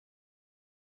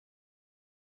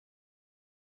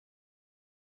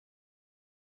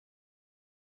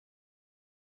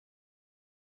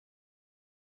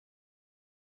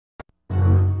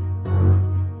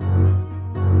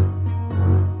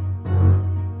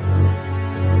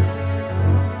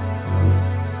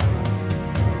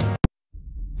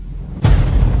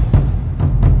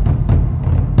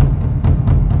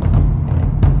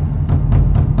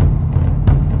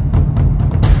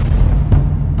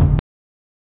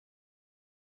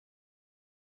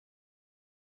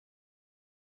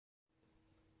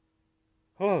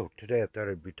Hello, today I thought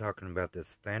I'd be talking about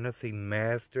this Fantasy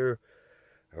Master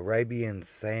Arabian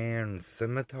Sand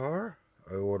Scimitar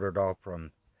I ordered off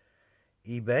from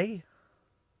eBay.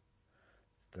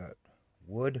 Got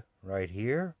wood right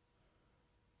here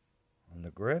on the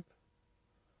grip,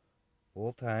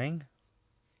 full tang.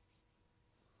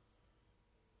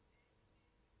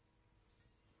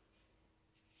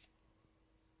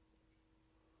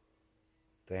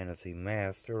 Fantasy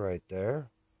Master right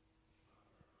there.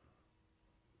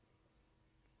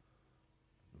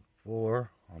 Floor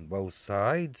on both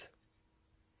sides.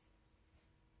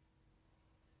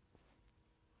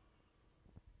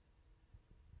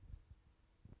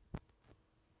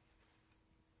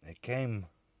 It came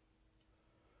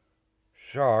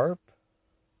sharp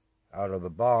out of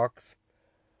the box.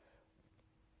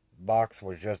 Box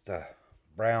was just a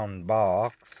brown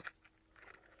box.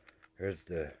 Here's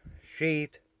the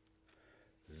sheath,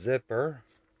 zipper,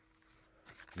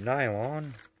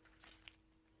 nylon,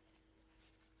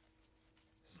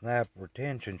 snap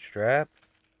retention strap.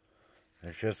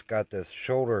 It's just got this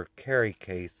shoulder carry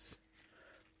case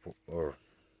for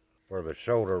the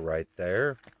shoulder right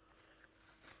there.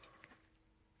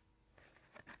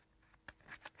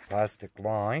 Plastic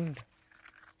lined.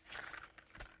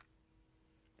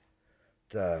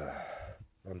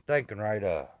 I'm thinking right,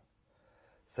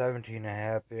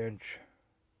 17.5-inch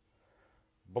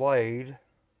blade.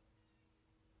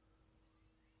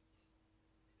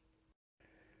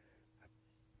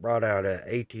 Brought out an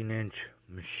 18-inch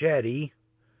machete.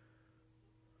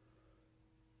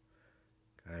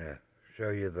 Kind of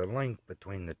show you the link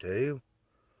between the two.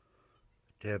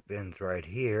 The tip ends right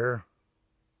here.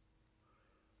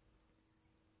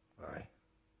 I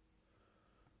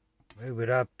move it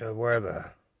up to where the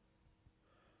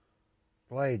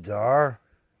blades are.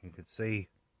 You can see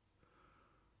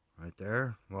right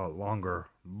there, a lot longer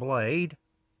blade.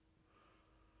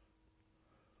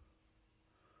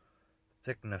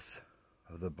 Thickness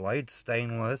of the blade,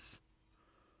 stainless.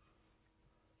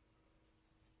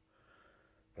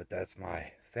 But that's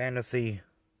my Fantasy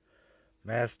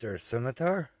Master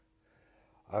Scimitar.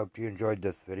 I hope you enjoyed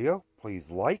this video.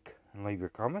 Please like and leave your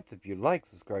comments. If you like,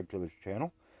 subscribe to this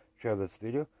channel. Share this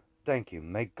video. Thank you.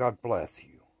 May God bless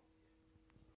you.